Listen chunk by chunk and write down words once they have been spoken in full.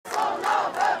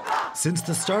Since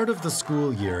the start of the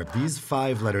school year, these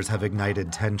 5 letters have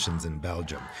ignited tensions in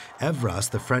Belgium. EVRAS,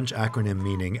 the French acronym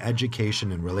meaning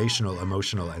Education in Relational,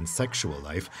 Emotional, and Sexual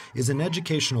Life, is an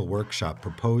educational workshop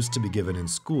proposed to be given in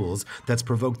schools that's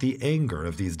provoked the anger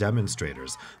of these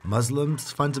demonstrators.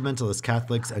 Muslims, fundamentalist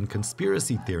Catholics, and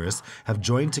conspiracy theorists have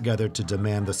joined together to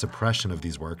demand the suppression of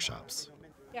these workshops.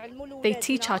 They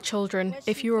teach our children,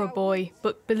 if you're a boy,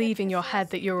 but believe in your head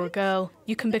that you're a girl,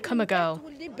 you can become a girl.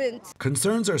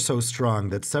 Concerns are so strong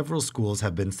that several schools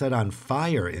have been set on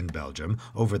fire in Belgium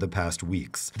over the past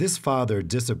weeks. This father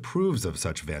disapproves of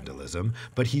such vandalism,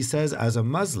 but he says as a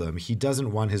Muslim, he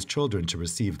doesn't want his children to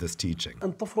receive this teaching.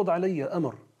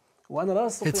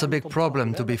 It's a big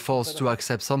problem to be forced to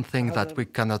accept something that we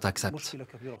cannot accept.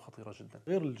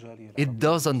 It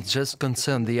doesn't just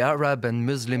concern the Arab and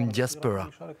Muslim diaspora.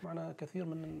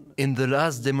 In the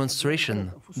last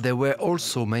demonstration, there were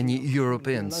also many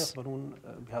Europeans.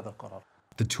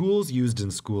 The tools used in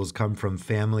schools come from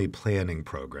family planning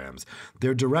programs.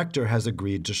 Their director has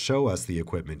agreed to show us the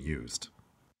equipment used.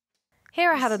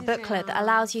 Here I have a booklet that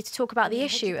allows you to talk about the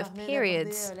issue of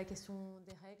periods.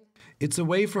 It's a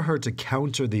way for her to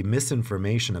counter the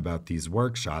misinformation about these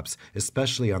workshops,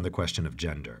 especially on the question of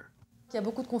gender.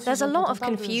 There's a lot of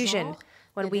confusion.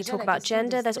 When we talk about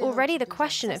gender, there's already the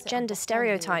question of gender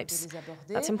stereotypes.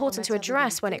 That's important to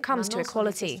address when it comes to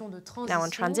equality. Now on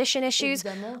transition issues,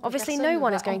 obviously no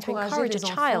one is going to encourage a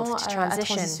child to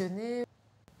transition.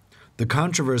 The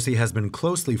controversy has been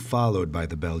closely followed by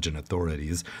the Belgian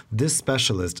authorities. This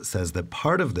specialist says that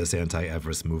part of this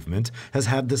anti-EVRAS movement has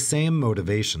had the same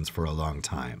motivations for a long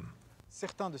time.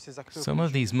 Some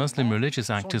of these Muslim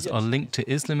religious actors are linked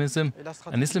to Islamism,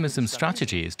 and Islamism's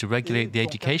strategy is to regulate the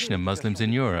education of Muslims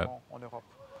in Europe.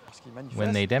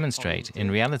 When they demonstrate,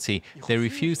 in reality, they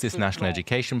refuse this national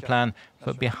education plan,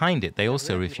 but behind it they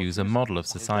also refuse a model of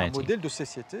society.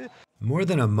 More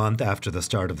than a month after the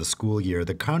start of the school year,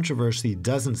 the controversy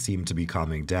doesn't seem to be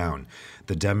calming down.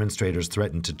 The demonstrators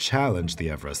threatened to challenge the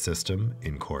EVRAS system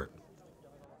in court.